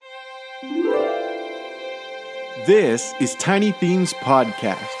This is Tiny Themes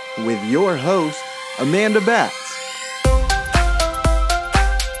Podcast with your host, Amanda Batts.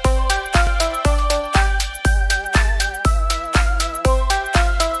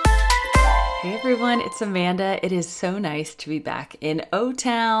 Hey everyone, it's Amanda. It is so nice to be back in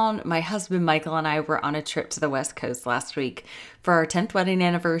O-Town. My husband Michael and I were on a trip to the West Coast last week for our 10th wedding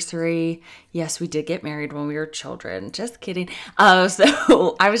anniversary. Yes, we did get married when we were children. Just kidding.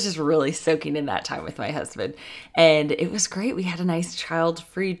 So I was just really soaking in that time with my husband. And it was great. We had a nice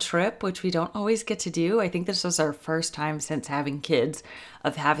child-free trip, which we don't always get to do. I think this was our first time since having kids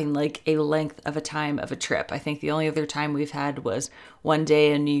of having like a length of a time of a trip. I think the only other time we've had was one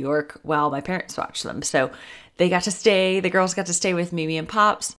day in New York while my parents watched them. So they got to stay, the girls got to stay with me and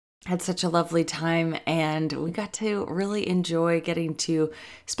Pops. Had such a lovely time, and we got to really enjoy getting to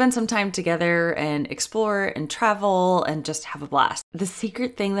spend some time together and explore and travel and just have a blast. The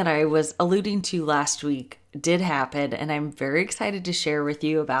secret thing that I was alluding to last week did happen, and I'm very excited to share with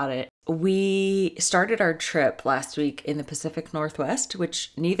you about it. We started our trip last week in the Pacific Northwest,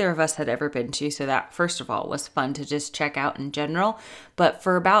 which neither of us had ever been to, so that, first of all, was fun to just check out in general. But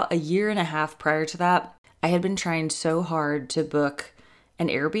for about a year and a half prior to that, I had been trying so hard to book an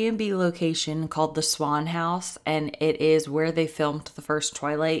Airbnb location called the Swan House, and it is where they filmed the first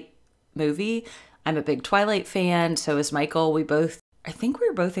Twilight movie. I'm a big Twilight fan, so is Michael. I think we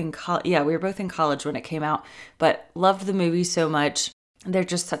were both in college. Yeah, we were both in college when it came out, but loved the movie so much. They're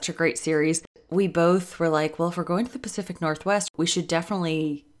just such a great series. We both were like, well, if we're going to the Pacific Northwest, we should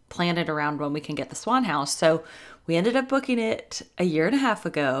definitely plan it around when we can get the Swan House. So we ended up booking it a year and a half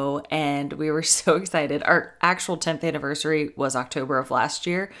ago, and we were so excited. Our actual 10th anniversary was October of last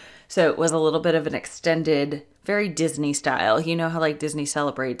year, so it was a little bit of an extended, very Disney style. You know how like Disney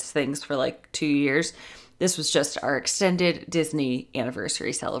celebrates things for like 2 years? This was just our extended Disney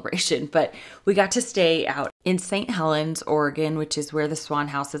anniversary celebration, but we got to stay out in St. Helens, Oregon, which is where the Swan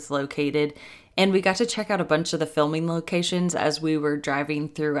House is located, and we got to check out a bunch of the filming locations as we were driving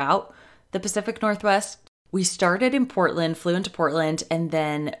throughout the Pacific Northwest. We started in Portland, flew into Portland, and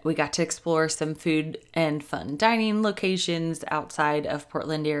then we got to explore some food and fun dining locations outside of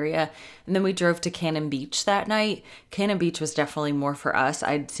Portland area. And then we drove to Cannon Beach that night. Cannon Beach was definitely more for us.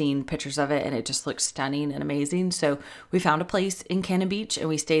 I'd seen pictures of it and it just looked stunning and amazing. So we found a place in Cannon Beach and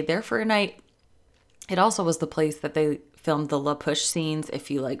we stayed there for a night. It also was the place that they filmed the La Push scenes, if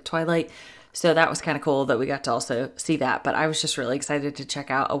you like Twilight. So that was kind of cool that we got to also see that. But I was just really excited to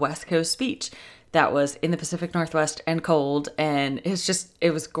check out a West Coast beach that was in the Pacific Northwest and cold, and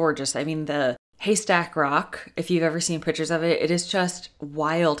it was gorgeous. I mean, the Haystack Rock, if you've ever seen pictures of it, it is just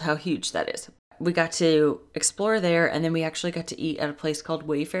wild how huge that is. We got to explore there, and then we actually got to eat at a place called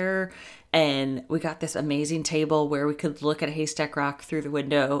Wayfarer, and we got this amazing table where we could look at Haystack Rock through the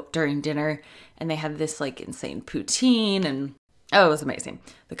window during dinner, and they had this like insane poutine, and oh, it was amazing.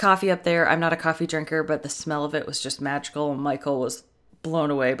 The coffee up there, I'm not a coffee drinker, but the smell of it was just magical, and Michael was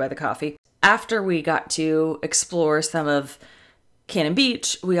blown away by the coffee. After we got to explore some of Cannon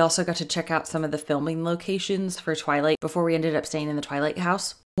Beach, we also got to check out some of the filming locations for Twilight before we ended up staying in the Twilight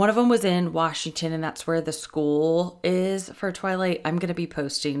house. One of them was in Washington, and that's where the school is for Twilight. I'm going to be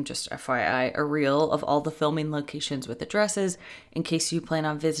posting, just FYI, a reel of all the filming locations with addresses in case you plan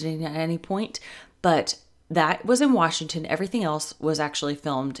on visiting at any point. But that was in Washington. Everything else was actually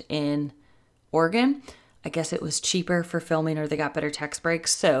filmed in Oregon. I guess it was cheaper for filming, or they got better tax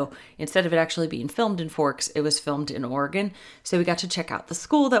breaks. So instead of it actually being filmed in Forks, it was filmed in Oregon. So we got to check out the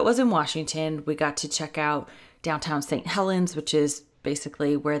school that was in Washington. We got to check out downtown St. Helens, which is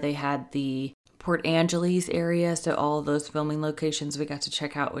basically where they had the Port Angeles area. So all of those filming locations we got to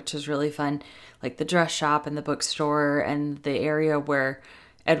check out, which was really fun. Like the dress shop and the bookstore and the area where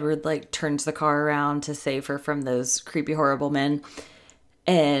Edward like turns the car around to save her from those creepy, horrible men.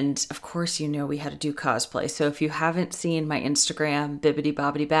 And of course, you know, we had to do cosplay. So if you haven't seen my Instagram, Bibbidi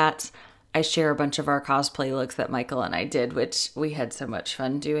Bobbidi Bats, I share a bunch of our cosplay looks that Michael and I did, which we had so much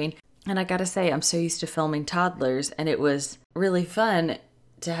fun doing. And I gotta say, I'm so used to filming toddlers, and it was really fun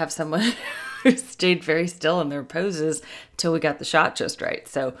to have someone who stayed very still in their poses till we got the shot just right.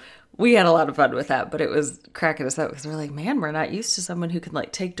 So we had a lot of fun with that, but it was cracking us up because we're like, man, we're not used to someone who can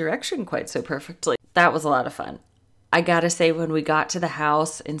like take direction quite so perfectly. That was a lot of fun. I gotta say, when we got to the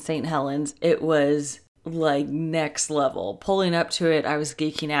house in St. Helens, it was like next level. Pulling up to it, I was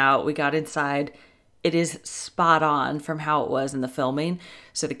geeking out. We got inside. It is spot on from how it was in the filming.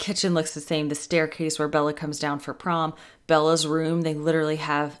 So the kitchen looks the same. The staircase where Bella comes down for prom, Bella's room, they literally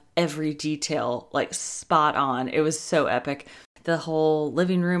have every detail like spot on. It was so epic. The whole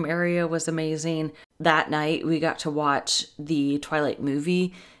living room area was amazing. That night, we got to watch the Twilight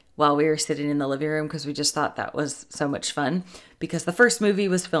movie while we were sitting in the living room because we just thought that was so much fun. Because the first movie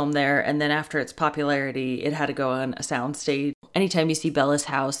was filmed there, and then after its popularity, it had to go on a soundstage. Anytime you see Bella's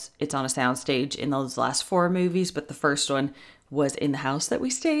house, it's on a soundstage in those last 4 movies, but the first one was in the house that we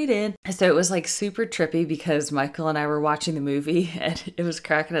stayed in. So it was like super trippy because Michael and I were watching the movie, and it was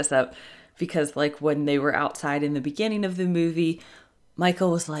cracking us up because like when they were outside in the beginning of the movie,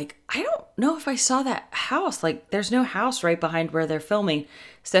 Michael was like, I don't know if I saw that house. Like, there's no house right behind where they're filming.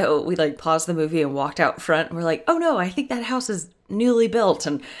 So we like paused the movie and walked out front and we're like, oh no, I think that house is newly built.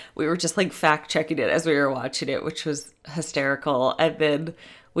 And we were just like fact checking it as we were watching it, which was hysterical. And then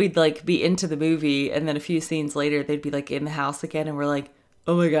we'd like be into the movie, and then a few scenes later, they'd be like in the house again. And we're like,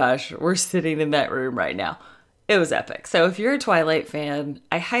 oh my gosh, we're sitting in that room right now. It was epic. So if you're a Twilight fan,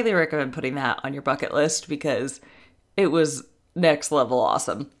 I highly recommend putting that on your bucket list because it was next level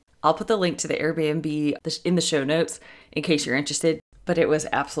awesome. I'll put the link to the Airbnb in the show notes in case you're interested, but it was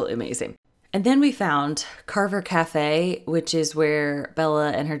absolutely amazing. And then we found Carver Cafe, which is where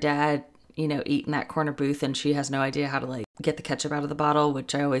Bella and her dad, eat in that corner booth, and she has no idea how to like get the ketchup out of the bottle,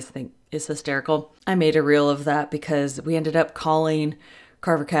 which I always think is hysterical. I made a reel of that because we ended up calling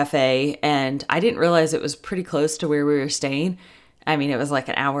Carver Cafe, and I didn't realize it was pretty close to where we were staying. I mean, it was like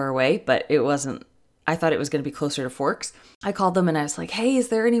an hour away, but it wasn't. I thought it was going to be closer to Forks. I called them and I was like, hey, is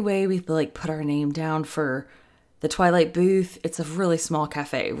there any way we could like put our name down for the Twilight booth? It's a really small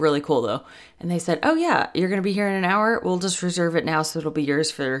cafe, really cool though. And they said, oh yeah, you're going to be here in an hour. We'll just reserve it now so it'll be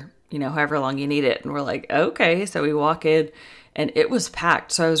yours for, however long you need it. And we're like, okay. So we walk in and it was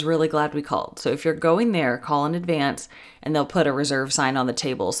packed. So I was really glad we called. So if you're going there, call in advance and they'll put a reserve sign on the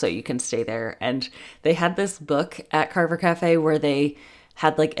table so you can stay there. And they had this book at Carver Cafe where they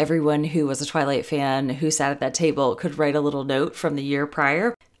had like everyone who was a Twilight fan who sat at that table could write a little note from the year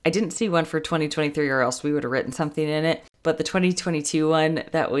prior. I didn't see one for 2023 or else we would have written something in it. But the 2022 one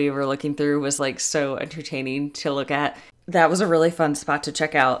that we were looking through was like so entertaining to look at. That was a really fun spot to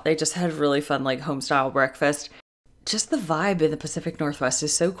check out. They just had really fun like home style breakfast. Just the vibe in the Pacific Northwest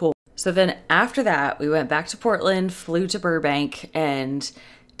is so cool. So then after that, we went back to Portland, flew to Burbank, and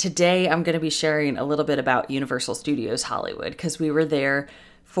today I'm going to be sharing a little bit about Universal Studios Hollywood because we were there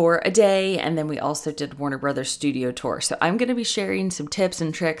for a day and then we also did Warner Brothers Studio Tour. So I'm going to be sharing some tips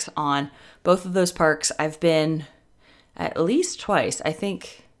and tricks on both of those parks. I've been at least twice. I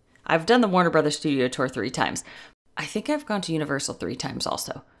think I've done the Warner Brothers Studio Tour 3 times. I think I've gone to Universal 3 times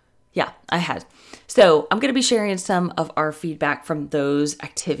also. Yeah, I had. So I'm going to be sharing some of our feedback from those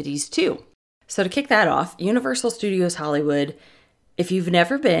activities too. So to kick that off, Universal Studios Hollywood, if you've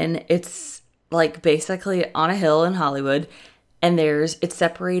never been, it's like basically on a hill in Hollywood, and it's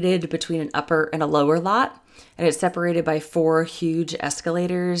separated between an upper and a lower lot, and it's separated by 4 huge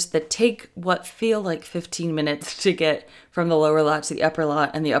escalators that take what feel like 15 minutes to get from the lower lot to the upper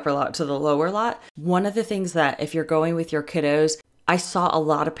lot and the upper lot to the lower lot. One of the things that if you're going with your kiddos, I saw a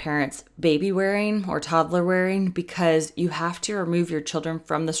lot of parents baby wearing or toddler wearing because you have to remove your children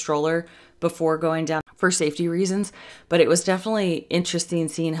from the stroller before going down for safety reasons. But it was definitely interesting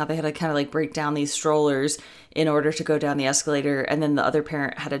seeing how they had to kind of like break down these strollers in order to go down the escalator. And then the other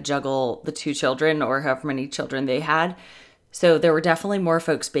parent had to juggle the 2 children or however many children they had. So there were definitely more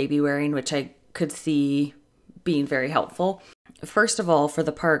folks baby wearing, which I could see being very helpful. First of all, for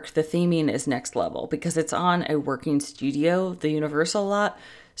the park, the theming is next level because it's on a working studio, the Universal lot.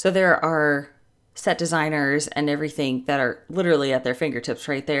 So there are set designers and everything that are literally at their fingertips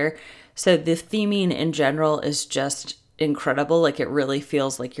right there. So the theming in general is just incredible. Like it really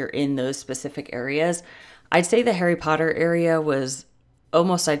feels like you're in those specific areas. I'd say the Harry Potter area was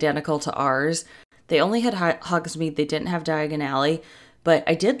almost identical to ours. They only had Hogsmeade. They didn't have Diagon Alley. But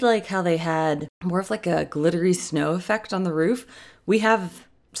I did like how they had more of like a glittery snow effect on the roof. We have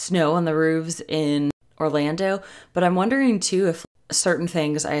snow on the roofs in Orlando, but I'm wondering too if certain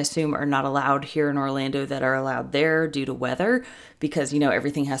things I assume are not allowed here in Orlando that are allowed there due to weather because,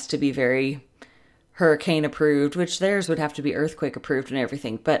 everything has to be very hurricane approved, which theirs would have to be earthquake approved and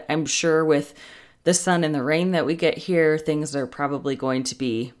everything. But I'm sure with the sun and the rain that we get here, things are probably going to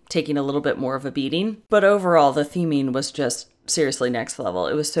be taking a little bit more of a beating. But overall, the theming was just seriously next level.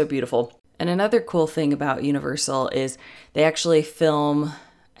 It was so beautiful. And another cool thing about Universal is they actually film,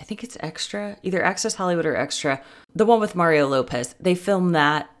 I think it's Extra, either Access Hollywood or Extra, the one with Mario Lopez. They film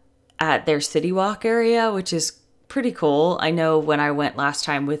that at their City Walk area, which is pretty cool. I know when I went last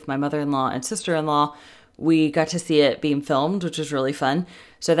time with my mother-in-law and sister-in-law, we got to see it being filmed, which was really fun.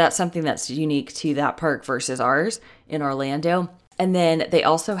 So that's something that's unique to that park versus ours in Orlando. And then they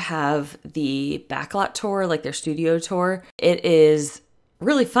also have the backlot tour, like their studio tour. It is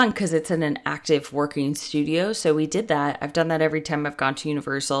really fun because it's in an active working studio. So we did that. I've done that every time I've gone to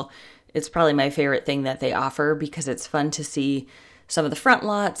Universal. It's probably my favorite thing that they offer because it's fun to see some of the front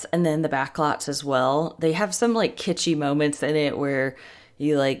lots and then the back lots as well. They have some like kitschy moments in it where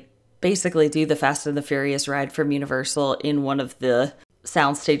you like basically do the Fast and the Furious ride from Universal in one of the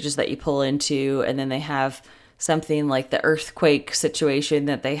sound stages that you pull into. And then they have something like the earthquake situation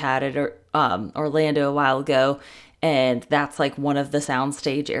that they had at Orlando a while ago. And that's like one of the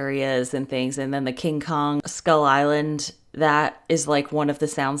soundstage areas and things. And then the King Kong Skull Island, that is like one of the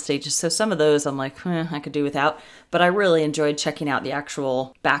sound stages. So some of those I'm like, I could do without. But I really enjoyed checking out the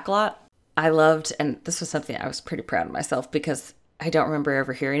actual backlot. I loved, and this was something I was pretty proud of myself because I don't remember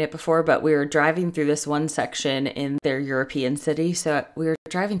ever hearing it before, but we were driving through this one section in their European city. So we were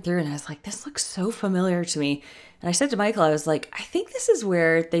driving through and I was like, this looks so familiar to me. And I said to Michael, I was like, I think this is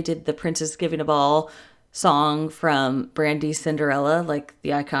where they did the Princess Giving a Ball song from Brandy's Cinderella, like the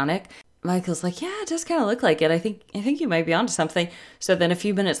iconic. Michael's like, yeah, it does kind of look like it. I think you might be onto something. So then a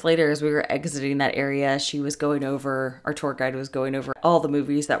few minutes later, as we were exiting that area, our tour guide was going over all the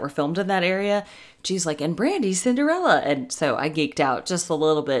movies that were filmed in that area. She's like, and Brandy's Cinderella. And so I geeked out just a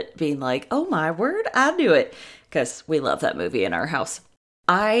little bit, being like, oh my word, I knew it. Because we love that movie in our house.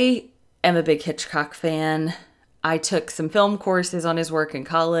 I am a big Hitchcock fan. I took some film courses on his work in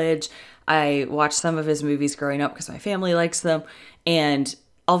college. I watched some of his movies growing up because my family likes them. And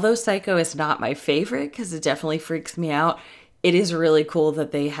although Psycho is not my favorite because it definitely freaks me out, it is really cool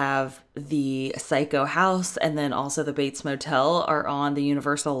that they have the Psycho house and then also the Bates Motel are on the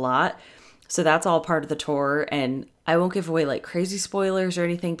Universal lot. So that's all part of the tour. And I won't give away like crazy spoilers or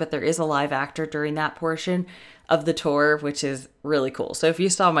anything, but there is a live actor during that portion of the tour, which is really cool. So if you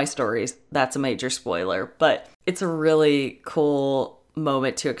saw my stories, that's a major spoiler, but it's a really cool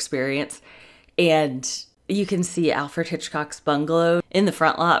moment to experience. And you can see Alfred Hitchcock's bungalow in the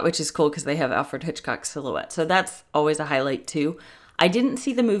front lot, which is cool because they have Alfred Hitchcock's silhouette. So that's always a highlight too. I didn't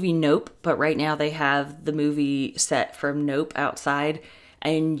see the movie Nope, but right now they have the movie set from Nope outside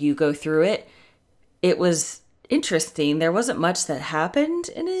and you go through it. It was interesting. There wasn't much that happened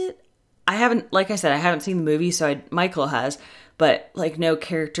in it. I haven't seen the movie, so Michael has, but like no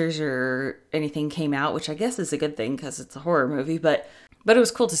characters or anything came out, which I guess is a good thing because it's a horror movie, but it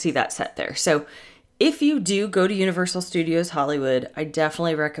was cool to see that set there. So if you do go to Universal Studios Hollywood, I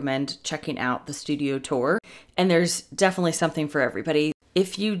definitely recommend checking out the studio tour. And there's definitely something for everybody.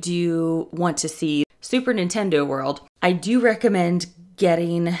 If you do want to see Super Nintendo World, I do recommend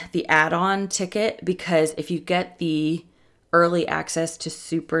getting the add-on ticket because if you get the early access to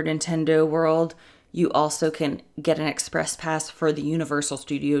Super Nintendo World, you also can get an express pass for the Universal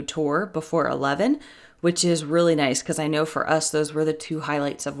Studio Tour before 11, which is really nice because I know for us, those were the two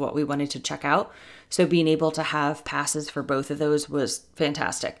highlights of what we wanted to check out. So being able to have passes for both of those was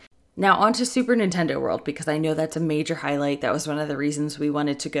fantastic. Now on to Super Nintendo World, because I know that's a major highlight. That was one of the reasons we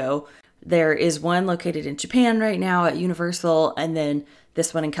wanted to go. There is one located in Japan right now at Universal, and then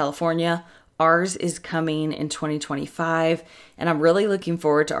this one in California. Ours is coming in 2025, and I'm really looking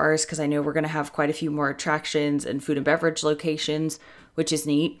forward to ours because I know we're going to have quite a few more attractions and food and beverage locations, which is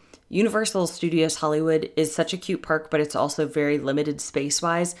neat. Universal Studios Hollywood is such a cute park, but it's also very limited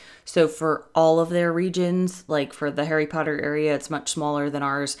space-wise. So for all of their regions, like for the Harry Potter area, it's much smaller than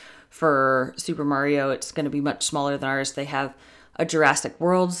ours. For Super Mario, it's going to be much smaller than ours. They have a Jurassic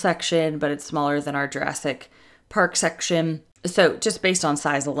World section, but it's smaller than our Jurassic Park section. So just based on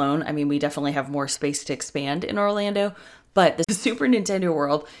size alone, I mean, we definitely have more space to expand in Orlando, but the Super Nintendo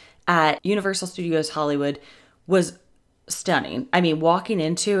World at Universal Studios Hollywood was stunning. I mean, walking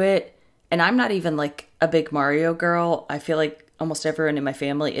into it, and I'm not even like a big Mario girl. I feel like almost everyone in my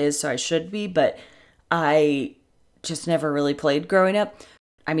family is, so I should be, but I just never really played growing up.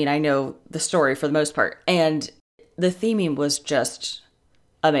 I mean, I know the story for the most part, and the theming was just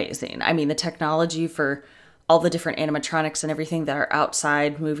amazing. I mean, the technology for all the different animatronics and everything that are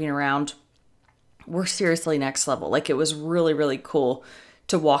outside moving around were seriously next level. Like, it was really, really cool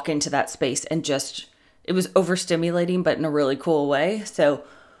to walk into that space and just, it was overstimulating, but in a really cool way. So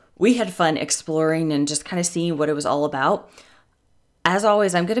we had fun exploring and just kind of seeing what it was all about. As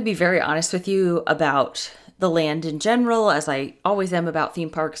always, I'm going to be very honest with you about the land in general, as I always am about theme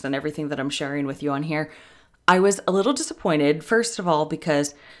parks and everything that I'm sharing with you on here. I was a little disappointed, first of all,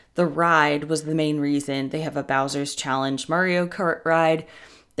 because the ride was the main reason. They have a Bowser's Challenge Mario Kart ride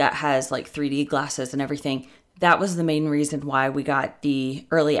that has like 3D glasses and everything. That was the main reason why we got the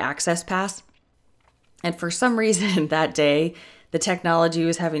early access pass. And for some reason that day, the technology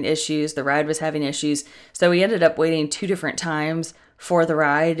was having issues, the ride was having issues. So we ended up waiting 2 different times for the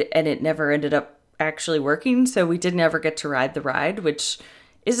ride, and it never ended up actually working, so we didn't ever get to ride the ride, which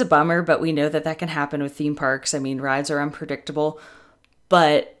is a bummer, but we know that that can happen with theme parks. I mean, rides are unpredictable,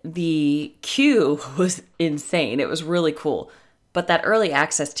 but the queue was insane. It was really cool. But that early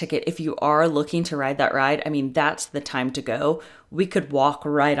access ticket, if you are looking to ride that ride, I mean, that's the time to go. We could walk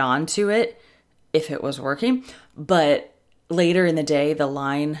right onto it if it was working, but later in the day, the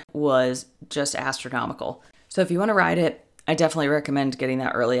line was just astronomical. So if you want to ride it, I definitely recommend getting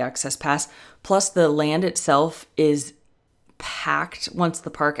that early access pass. Plus, the land itself is packed once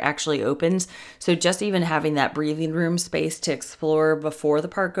the park actually opens. So just even having that breathing room space to explore before the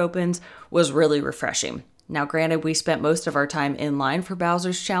park opens was really refreshing. Now, granted, we spent most of our time in line for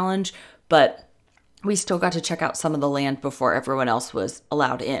Bowser's Challenge, but we still got to check out some of the land before everyone else was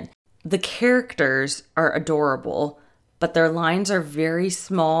allowed in. The characters are adorable, but their lines are very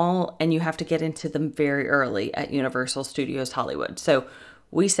small and you have to get into them very early at Universal Studios Hollywood. So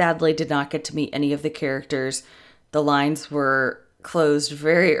we sadly did not get to meet any of the characters. The lines were closed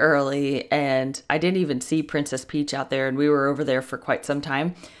very early and I didn't even see Princess Peach out there, and we were over there for quite some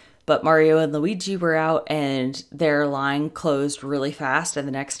time. But Mario and Luigi were out and their line closed really fast, and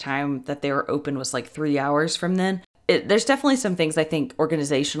the next time that they were open was like 3 hours from then. There's definitely some things I think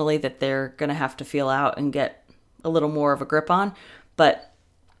organizationally that they're going to have to feel out and get a little more of a grip on, but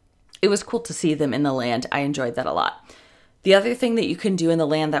it was cool to see them in the land. I enjoyed that a lot. The other thing that you can do in the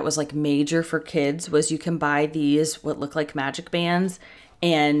land that was like major for kids was you can buy these what look like magic bands,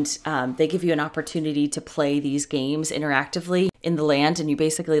 and they give you an opportunity to play these games interactively in the land, and you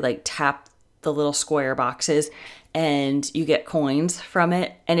basically like tap the little square boxes and you get coins from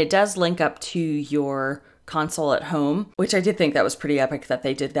it, and it does link up to your console at home, which I did think that was pretty epic that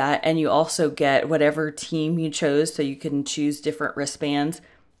they did that. And you also get whatever team you chose, so you can choose different wristbands,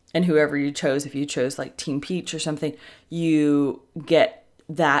 and whoever you chose, if you chose like Team Peach or something, you get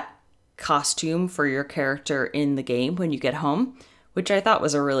that costume for your character in the game when you get home, which I thought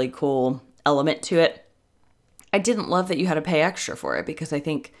was a really cool element to it. I didn't love that you had to pay extra for it, because I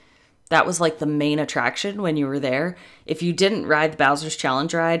think that was like the main attraction when you were there. If you didn't ride the Bowser's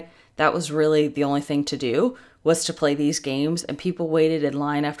Challenge ride, that was really the only thing to do, was to play these games, and people waited in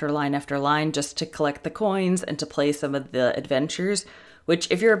line after line after line just to collect the coins and to play some of the adventures, which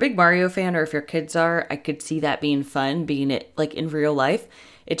if you're a big Mario fan or if your kids are, I could see that being fun, being it like in real life.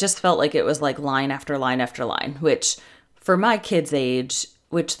 It just felt like it was like line after line after line, which for my kids' age,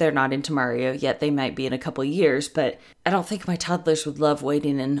 which they're not into Mario yet, they might be in a couple years, but I don't think my toddlers would love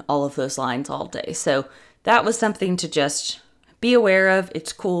waiting in all of those lines all day. So that was something to just be aware of.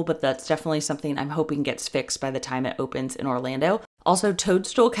 It's cool, but that's definitely something I'm hoping gets fixed by the time it opens in Orlando. Also,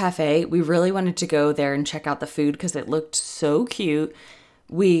 Toadstool Cafe, we really wanted to go there and check out the food because it looked so cute.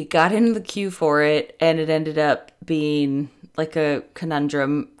 We got into the queue for it, and it ended up being like a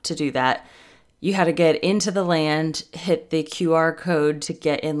conundrum to do that. You had to get into the land, hit the QR code to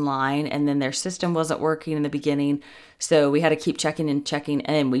get in line, and then their system wasn't working in the beginning, so we had to keep checking,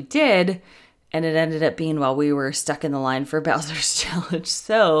 and we did. And it ended up being while we were stuck in the line for Bowser's Challenge.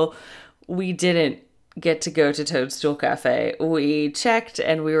 So we didn't get to go to Toadstool Cafe. We checked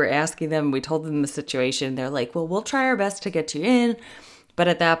and we were asking them, we told them the situation. They're like, well, we'll try our best to get you in. But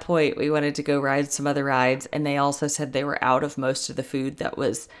at that point, we wanted to go ride some other rides. And they also said they were out of most of the food that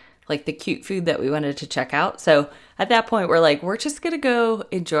was like the cute food that we wanted to check out. So at that point, we're like, we're just going to go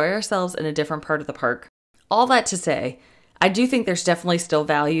enjoy ourselves in a different part of the park. All that to say, I do think there's definitely still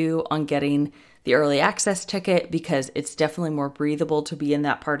value on getting the early access ticket, because it's definitely more breathable to be in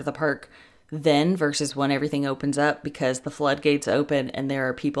that part of the park then versus when everything opens up, because the floodgates open and there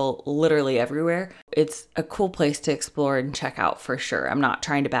are people literally everywhere. It's a cool place to explore and check out for sure. I'm not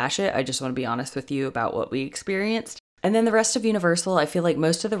trying to bash it. I just want to be honest with you about what we experienced. And then the rest of Universal, I feel like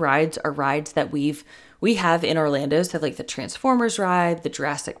most of the rides are rides that we have in Orlando. So like the Transformers ride, the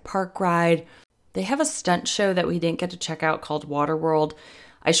Jurassic Park ride. They have a stunt show that we didn't get to check out called Waterworld.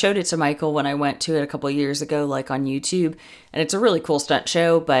 I showed it to Michael when I went to it a couple years ago, like on YouTube, and it's a really cool stunt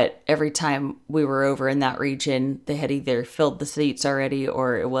show, but every time we were over in that region, they had either filled the seats already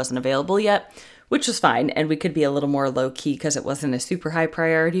or it wasn't available yet, which was fine, and we could be a little more low-key because it wasn't a super high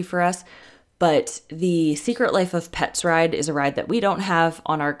priority for us. But the Secret Life of Pets ride is a ride that we don't have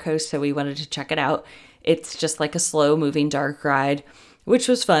on our coast, so we wanted to check it out. It's just like a slow-moving dark ride, which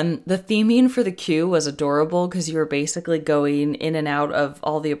was fun. The theming for the queue was adorable because you were basically going in and out of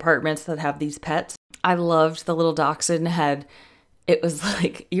all the apartments that have these pets. I loved the little dachshund it was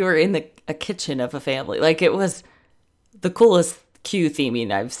like you were in a kitchen of a family. Like, it was the coolest queue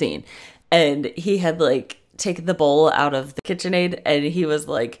theming I've seen. And he had like taken the bowl out of the KitchenAid and he was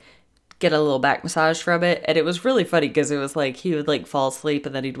like get a little back massage from it. And it was really funny because it was like he would like fall asleep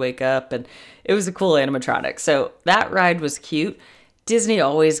and then he'd wake up, and it was a cool animatronic. So that ride was cute. Disney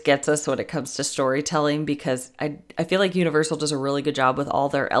always gets us when it comes to storytelling, because I feel like Universal does a really good job with all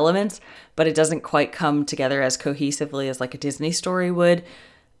their elements, but it doesn't quite come together as cohesively as like a Disney story would.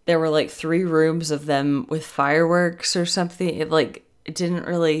 There were like 3 rooms of them with fireworks or something. It didn't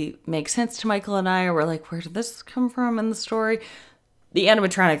really make sense to Michael and I. We're like, where did this come from in the story? The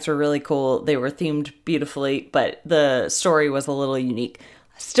animatronics were really cool. They were themed beautifully, but the story was a little unique.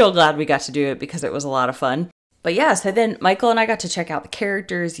 Still glad we got to do it because it was a lot of fun. But yeah, so then Michael and I got to check out the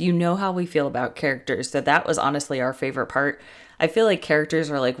characters. You know how we feel about characters. So that was honestly our favorite part. I feel like characters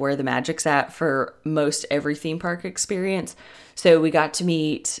are like where the magic's at for most every theme park experience. So we got to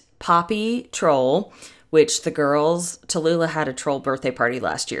meet Poppy Troll, which the girls, Tallulah had a troll birthday party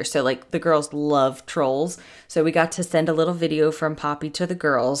last year. So like the girls love trolls. So we got to send a little video from Poppy to the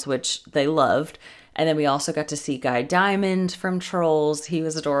girls, which they loved. And then we also got to see Guy Diamond from Trolls. He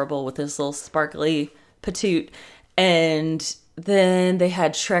was adorable with his little sparkly patoot. And then they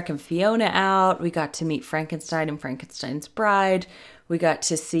had Shrek and Fiona out. We got to meet Frankenstein and Frankenstein's bride. We got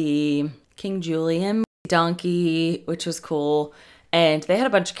to see King Julian, Donkey, which was cool. And they had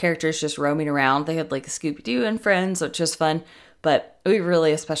a bunch of characters just roaming around. They had like Scooby-Doo and friends, which was fun. But we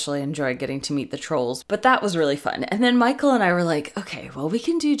really especially enjoyed getting to meet the trolls. But that was really fun. And then Michael and I were like, okay, well, we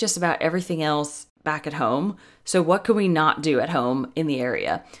can do just about everything else back at home. So what can we not do at home in the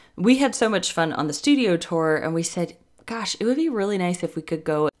area? We had so much fun on the studio tour, and we said, gosh, it would be really nice if we could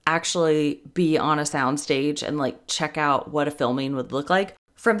go actually be on a soundstage and like check out what a filming would look like.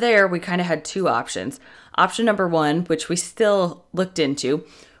 From there, we kind of had 2 options. Option number 1, which we still looked into,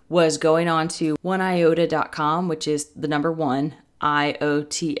 was going on to oneiota.com, which is the number 1,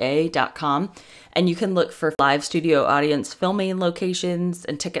 IOTA.com. And you can look for live studio audience filming locations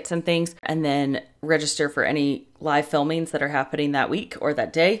and tickets and things, and then register for any live filmings that are happening that week or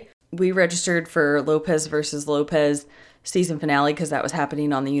that day. We registered for Lopez versus Lopez season finale because that was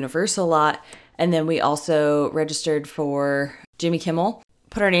happening on the Universal lot. And then we also registered for Jimmy Kimmel.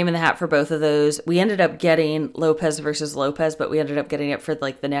 Put our name in the hat for both of those. We ended up getting Lopez versus Lopez, but we ended up getting it for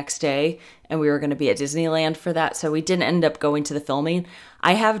like the next day, and we were going to be at Disneyland for that. So we didn't end up going to the filming.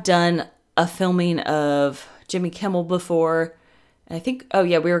 I have done a filming of Jimmy Kimmel before. And I think, oh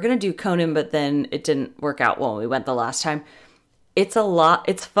yeah, we were going to do Conan, but then it didn't work out when we went the last time. It's a lot.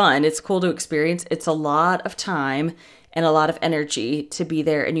 It's fun. It's cool to experience. It's a lot of time and a lot of energy to be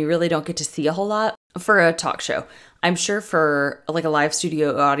there, and you really don't get to see a whole lot for a talk show. I'm sure for like a live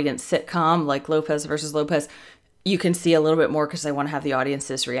studio audience sitcom like Lopez versus Lopez, you can see a little bit more because they want to have the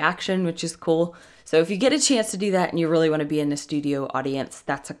audience's reaction, which is cool. So if you get a chance to do that and you really want to be in a studio audience,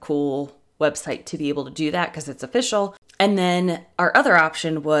 that's a cool website to be able to do that because it's official. And then our other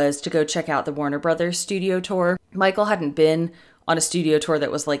option was to go check out the Warner Brothers studio tour. Michael hadn't been on a studio tour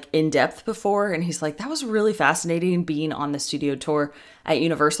that was like in depth before, and he's like, that was really fascinating being on the studio tour at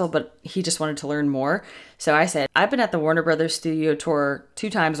Universal, but he just wanted to learn more. So I said, I've been at the Warner Brothers studio tour 2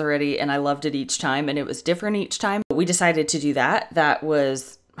 times already, and I loved it each time, and it was different each time. We decided to do that. That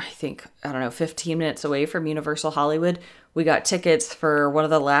was, I think, 15 minutes away from Universal Hollywood. We got tickets for one of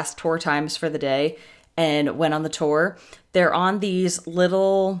the last tour times for the day and went on the tour. They're on these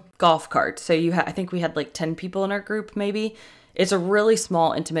little golf carts. So I think we had like 10 people in our group, maybe. It's a really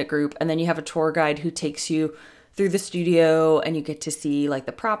small, intimate group. And then you have a tour guide who takes you through the studio, and you get to see like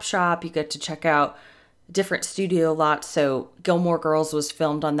the prop shop. You get to check out different studio lots. So Gilmore Girls was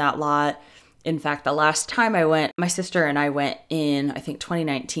filmed on that lot. In fact, the last time I went, my sister and I went in, I think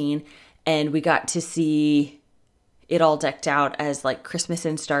 2019, and we got to see it all decked out as like Christmas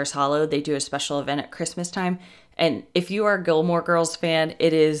in Stars Hollow. They do a special event at Christmas time. And if you are a Gilmore Girls fan,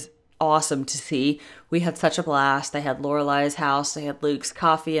 it is awesome to see. We had such a blast. They had Lorelai's house. They had Luke's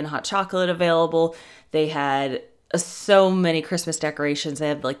coffee and hot chocolate available. They had so many Christmas decorations. They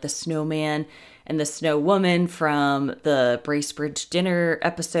had like the snowman and the snow woman from the Bracebridge dinner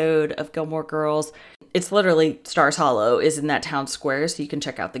episode of Gilmore Girls. It's literally Stars Hollow is in that town square, so you can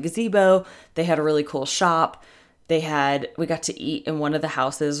check out the gazebo. They had a really cool shop. We got to eat in one of the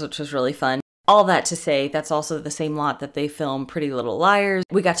houses, which was really fun. All that to say, that's also the same lot that they film Pretty Little Liars.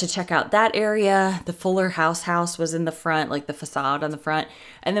 We got to check out that area. The Fuller House was in the front, like the facade on the front.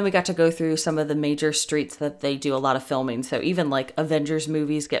 And then we got to go through some of the major streets that they do a lot of filming. So even like Avengers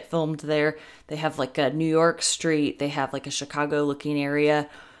movies get filmed there. They have like a New York street. They have like a Chicago looking area.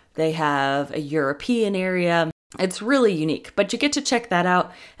 They have a European area. It's really unique, but you get to check that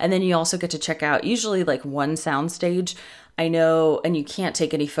out. And then you also get to check out usually like one soundstage. I know, and you can't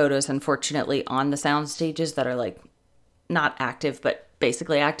take any photos, unfortunately, on the sound stages that are like not active, but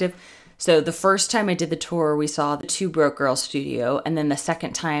basically active. So the first time I did the tour, we saw the Two Broke Girls studio. And then the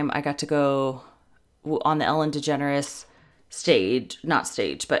second time I got to go on the Ellen DeGeneres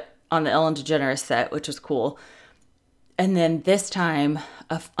but on the Ellen DeGeneres set, which was cool. And then this time,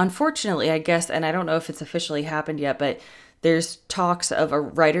 unfortunately, I guess, and I don't know if it's officially happened yet, but there's talks of a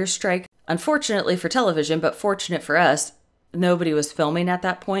writer's strike. Unfortunately for television, but fortunate for us, nobody was filming at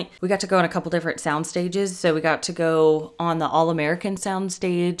that point. We got to go on a couple different sound stages. So we got to go on the All-American sound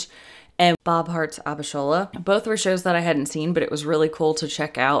stage and Bob Hart's Abishola. Both were shows that I hadn't seen, but it was really cool to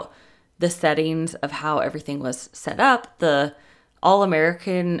check out the settings of how everything was set up. The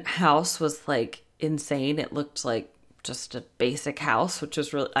All-American house was like insane. It looked like just a basic house, which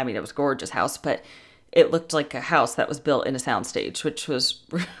was really, I mean, it was a gorgeous house, but it looked like a house that was built in a soundstage, which was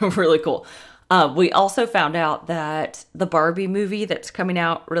really cool. We also found out that the Barbie movie that's coming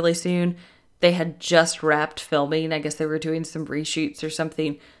out really soon, they had just wrapped filming. I guess they were doing some reshoots or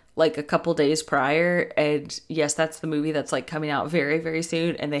something like a couple days prior. And yes, that's the movie that's like coming out very, very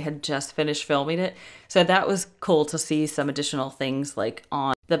soon. And they had just finished filming it. So that was cool to see some additional things like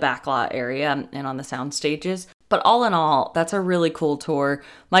on the backlot area and on the sound stages. But all in all, that's a really cool tour.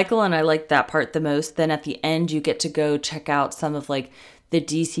 Michael and I liked that part the most. Then at the end, you get to go check out some of like the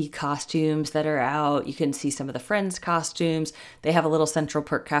DC costumes that are out. You can see some of the Friends costumes. They have a little Central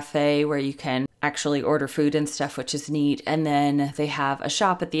Perk cafe where you can actually order food and stuff, which is neat. And then they have a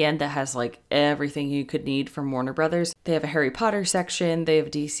shop at the end that has like everything you could need from Warner Brothers. They have a Harry Potter section. They have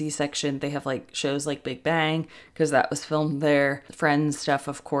a DC section. They have like shows like Big Bang because that was filmed there. Friends stuff,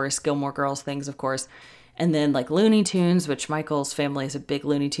 of course. Gilmore Girls things, of course. And then like Looney Tunes, which Michael's family is a big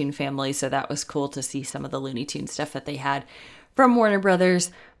Looney Tune family. So that was cool to see some of the Looney Tune stuff that they had from Warner Brothers.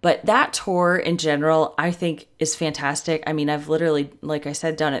 But that tour in general, I think is fantastic. I mean, I've literally, like I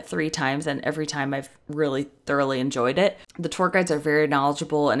said, done it 3 times, and every time I've really thoroughly enjoyed it. The tour guides are very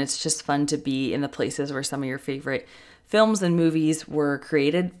knowledgeable, and it's just fun to be in the places where some of your favorite films and movies were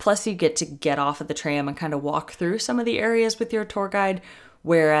created. Plus, you get off of the tram and kind of walk through some of the areas with your tour guide,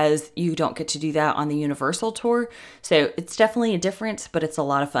 whereas you don't get to do that on the Universal tour. So it's definitely a difference, but it's a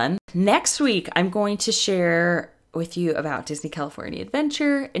lot of fun. Next week, I'm going to share with you about Disney California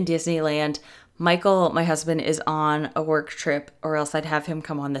Adventure and Disneyland. Michael, my husband, is on a work trip, or else I'd have him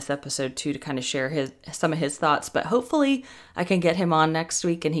come on this episode too to kind of share some of his thoughts. But hopefully I can get him on next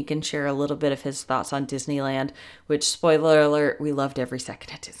week and he can share a little bit of his thoughts on Disneyland, which, spoiler alert, we loved every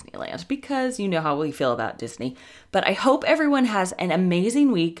second at Disneyland because you know how we feel about Disney. But I hope everyone has an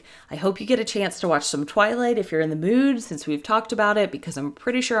amazing week. I hope you get a chance to watch some Twilight if you're in the mood, since we've talked about it, because I'm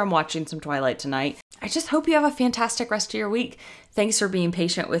pretty sure I'm watching some Twilight tonight. I just hope you have a fantastic rest of your week. Thanks for being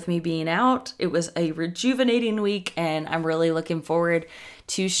patient with me being out. It was a rejuvenating week, and I'm really looking forward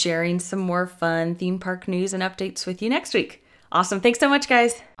to sharing some more fun theme park news and updates with you next week. Awesome. Thanks so much,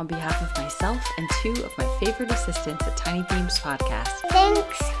 guys. On behalf of myself and 2 of my favorite assistants at Tiny Themes Podcast.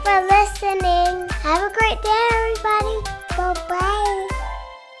 Thanks for listening. Have a great day, everybody. Bye-bye.